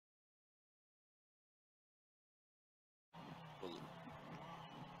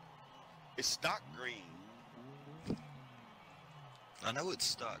It's stock green. I know it's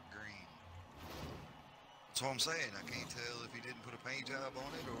stock green. That's what I'm saying. I can't tell if he didn't put a paint job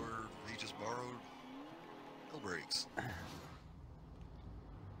on it or he just borrowed wheel brakes. I'm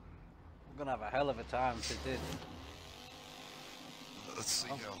gonna have a hell of a time if it did. Let's see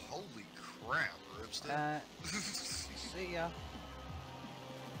how. Holy crap, Ripster. See ya.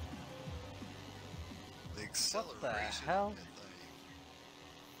 The acceleration. What the hell? Of that thing.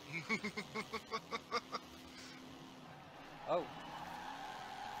 Oh.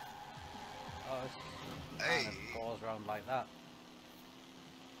 Oh, it's Hey. kind of falls around like that.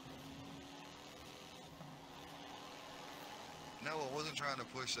 No, I wasn't trying to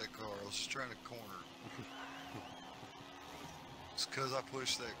push that car. I was just trying to corner. It's because I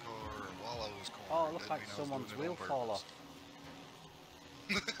pushed that car while I was cornering. Oh, it looked like someone's wheel fall off.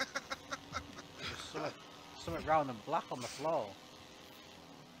 There's something round and black on the floor.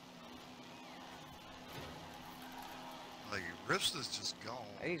 Like, Ripster's just gone.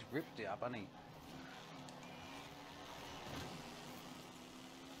 He's ripped it up, hasn't he?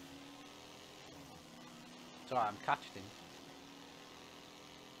 It's alright, I'm catching him.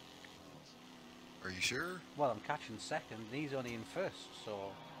 Are you sure? Well, I'm catching second, and he's only in first,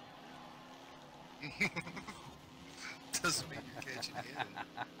 so... Doesn't mean you're catching him.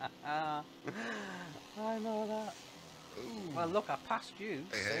 I know that. Ooh. Well, look, I passed you.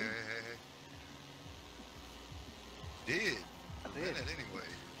 Hey. Did? I A did. minute anyway.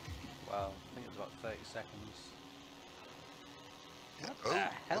 Well, I think it was about 30 seconds. Yeah. What the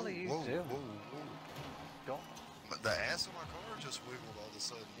hell are you doing? Whoa. God, The ass of my car just wiggled all of a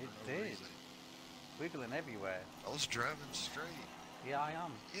sudden. It for no did. reason. wiggling everywhere. I was driving straight. Yeah, I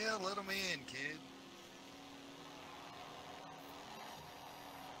am. Yeah, let him in, kid.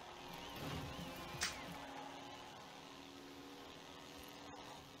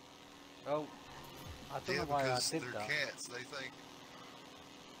 Oh, I don't know why I because did they're that. cats. They think.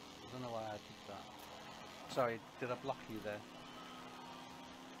 I don't know why I did that. Sorry, did I block you there?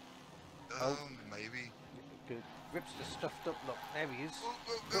 Oh. Maybe. Good. Rip's just stuffed up. Look, there he is.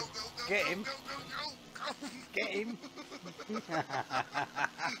 Go, Get him. Go. Get him. We're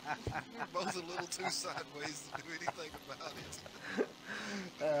both a little too sideways to do anything about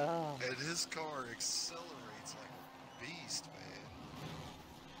it. And his car accelerates like a beast,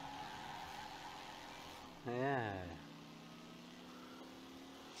 man. Yeah.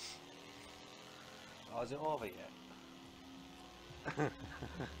 Oh, is it over yet?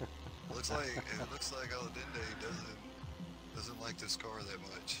 It looks like Aladinde doesn't like this car that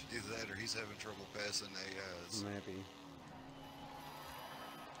much. Either that or he's having trouble passing AIs. Maybe.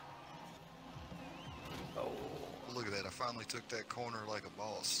 Oh. Look at that! I finally took that corner like a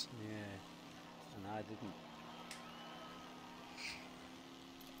boss. Yeah. And I didn't.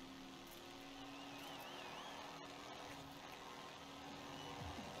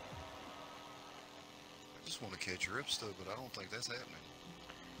 I just want to catch Ripster, but I don't think that's happening.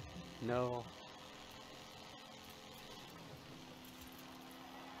 No.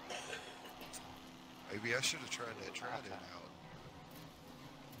 Maybe I should have tried that Trident out.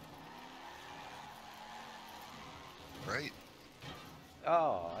 Right?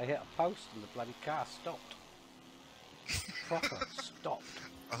 Oh, I hit a post and the bloody car stopped. Proper stopped.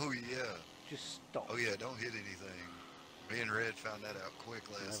 Oh yeah. Just stopped. Oh yeah, don't hit anything. Me and Red found that out quick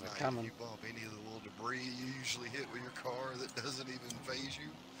last night. Coming. If you bump any of the little debris you usually hit with your car that doesn't even phase you,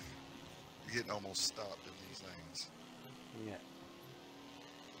 you're getting almost stopped in these things. Yeah.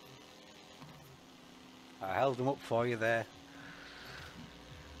 I held them up for you there.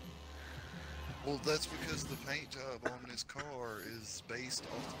 Well, that's because the paint job on this car is based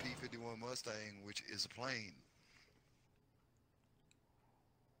off the P-51 Mustang, which is a plane.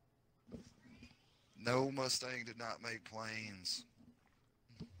 No, Mustang did not make planes.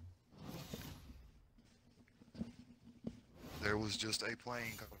 There was just a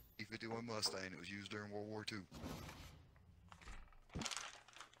plane called P-51 Mustang. It was used during World War II.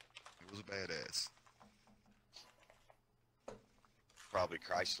 It was a badass. Probably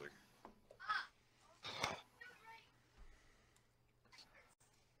Chrysler.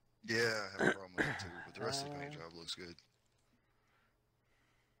 Yeah, I have a problem with it too, but the rest of the paint job looks good.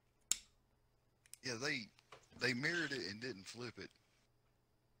 Yeah, they mirrored it and didn't flip it.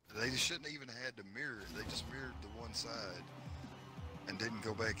 They shouldn't even have had to mirror it. They just mirrored the one side and didn't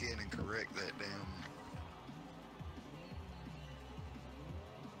go back in and correct that damn.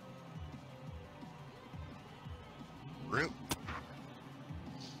 Rip.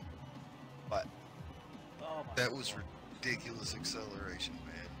 But Oh my That was God. ridiculous acceleration,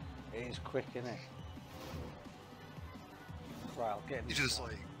 man. It is quick, isn't it? Right, I'll get him. You just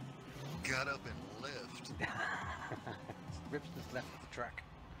like got up and left. Ripster's left the track.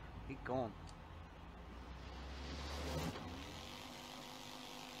 He's gone.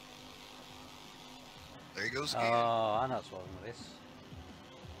 There he goes again. Oh, I know what's wrong with this.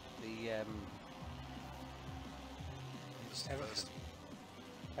 The It's the everything. best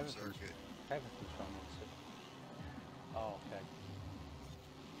Everything's circuit. wrong with it. Oh, okay.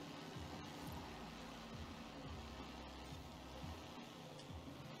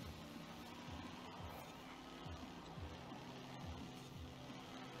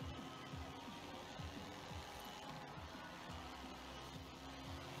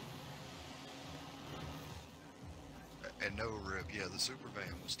 And no rip. Yeah, the super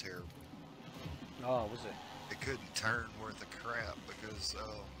van was terrible. Oh, was it? It couldn't turn worth a crap because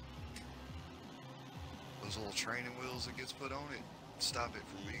those little training wheels that gets put on it stop it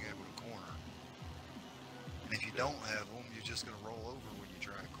from being able to corner. And if you don't have them, you're just going to roll over when you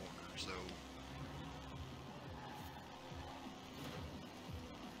try a corner. So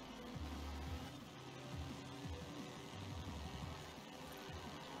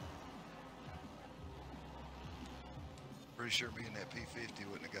pretty sure me and that P50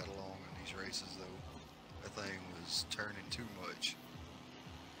 wouldn't have got along in these races though. That thing was turning too much.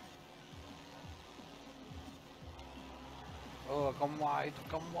 Oh, come wide,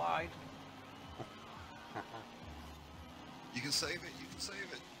 come wide. You can save it, you can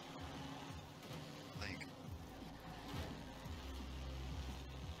save it. I think.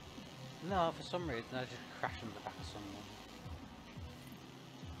 No, for some reason I just crashed into the back of someone.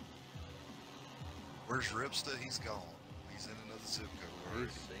 Where's Ripster? He's gone. He's in another zip code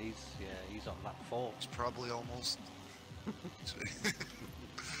already. He's on lap 4. He's probably almost.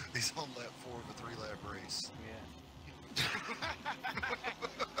 He's on lap 4 of a 3-lap race. Yeah.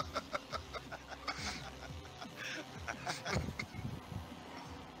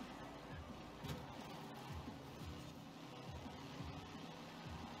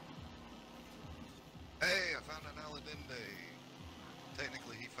 Hey, I found an Aladinde.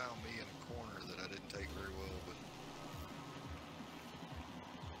 Technically, he found me in a corner that I didn't take very well, but.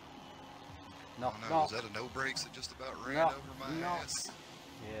 Knock, Oh no, knock. was that a no brakes that just about ran Knock, over my knock. ass?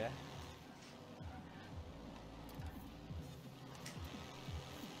 Yeah.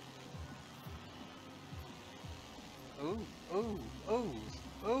 Ooh, ooh, ooh,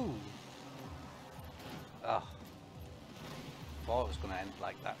 ooh. Oh. Thought it was going to end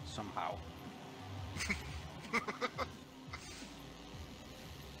like that somehow.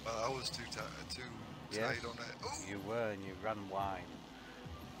 I was too tight Yes, on that. Ooh. you were, and you ran wide.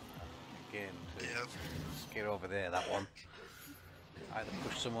 Again, to Yep. just get over there, that one. Either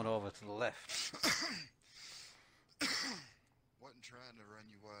push someone over to the left. Wasn't trying to run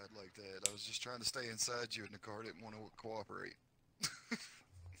you wide like that. I was just trying to stay inside you, and the car didn't want to cooperate.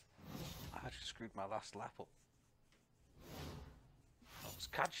 I just screwed my last lap up. I was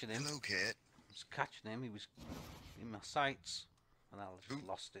catching him. Hello, cat. I was catching him. He was in my sights, and I just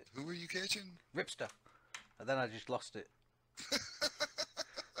lost it. Who were you catching? Ripster. And then I just lost it.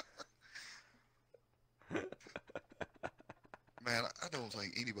 Man, I don't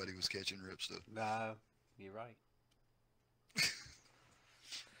think anybody was catching Ripster. No, you're right.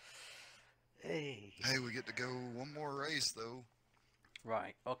 Hey. Hey, we get to go one more race, though.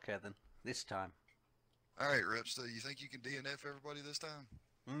 Right, okay then. This time. All right, Ripster, you think you can DNF everybody this time?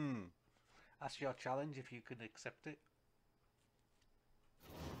 That's your challenge if you could accept it.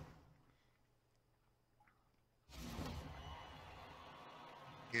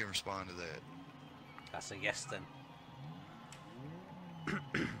 Can't respond to that. That's a yes then.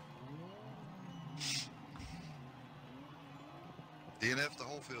 DNF the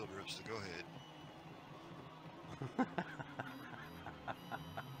whole field, Ripster. Go ahead.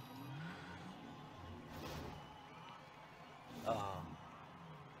 Oh.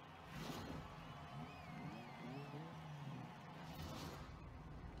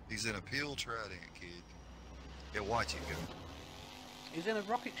 He's in a Peel Trident, kid. Yeah, watch it go. He's in a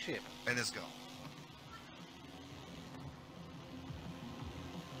rocket ship. And it's gone.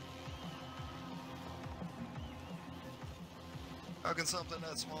 How can something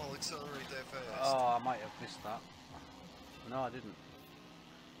that small accelerate that fast? Oh, I might have missed that. No, I didn't.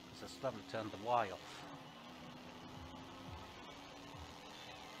 Because I still haven't turned the Y off.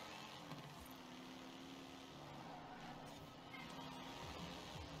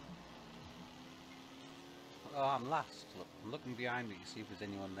 Oh, I'm last. Look, I'm looking behind me to see if there's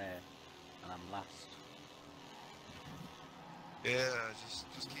anyone there. And I'm last. Yeah,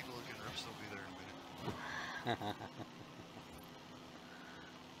 just keep looking. Rips will be there in a minute.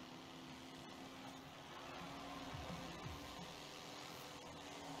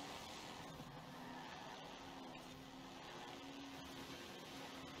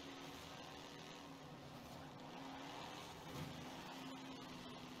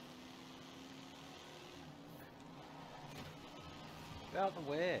 Get out of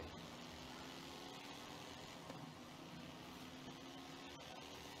the way.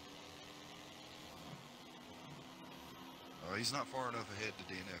 Oh, he's not far enough ahead to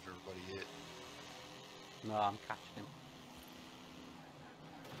DNF everybody yet. No, I'm catching him.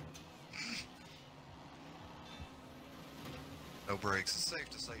 No brakes. It's safe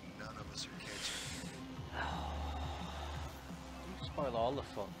to say none of us are catching. You spoil all the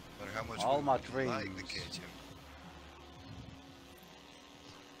fun. No matter how much All we my would dreams. like to catch him.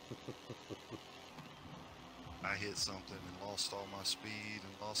 I hit something and lost all my speed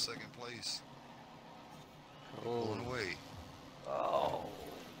and lost second place. Oh. Pulling away. Oh.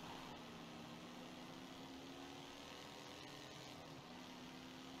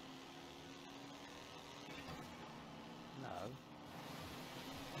 No.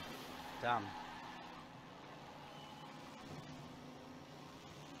 Damn.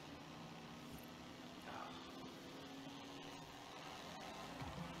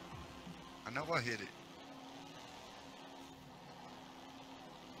 I know I hit it.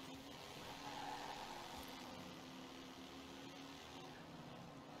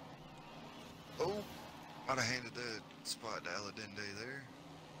 Oh, might have handed that spot to Aladende there.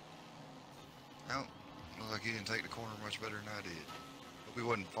 No, looked like he didn't take the corner much better than I did. Hope he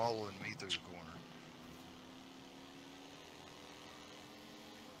wasn't following me through the corner.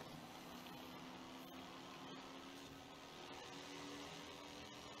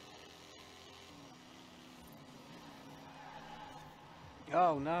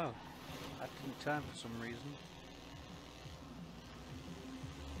 Oh no. I didn't turn for some reason.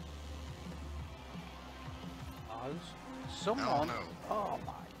 Oh, someone. no. Oh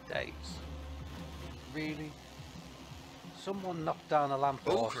my days. Really? Someone knocked down a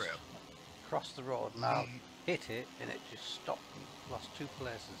lamppost crap. across the road now, hit it, and it just stopped and lost 2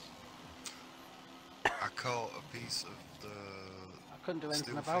 places. I caught a piece of the I couldn't do anything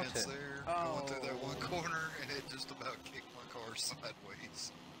steel about fence it. there, Oh. going through that one corner, and it just about kicked my car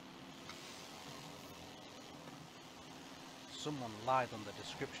sideways. Someone lied on the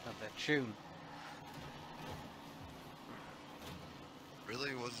description of their tune.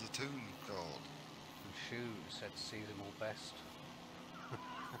 Really, what was the tune called? And Shoe said seasonal best.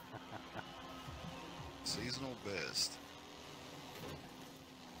 Seasonal best.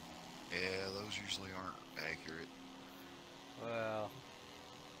 Yeah, those usually aren't accurate. Well,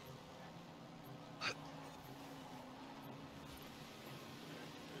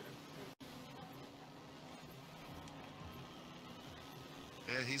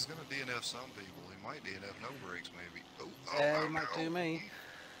 Yeah, he's gonna DNF some people. He might DNF no brakes, maybe. Oh, yeah, he might do me.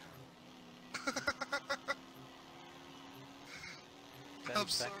 10 I'm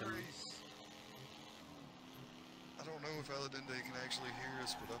seconds. sorry. I don't know if Aladende can actually hear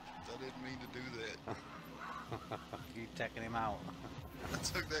us, but I didn't mean to do that. You taking him out? I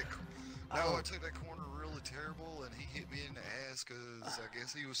took that. Oh. I took that corner really terrible, and he hit me in the ass because I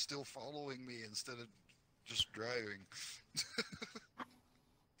guess he was still following me instead of just driving.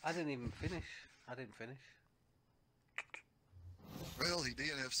 I didn't even finish. I didn't finish. Well, he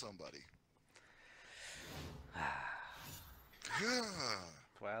DNF'd somebody. Yeah.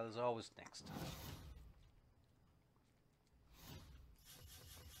 Well, there's always next time.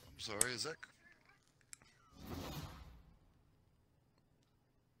 I'm sorry, is that...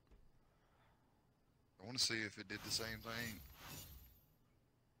 I want to see if it did the same thing.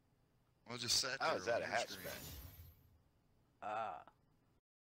 Well, it just sat there. How is that a on your hatchback? screen. Ah.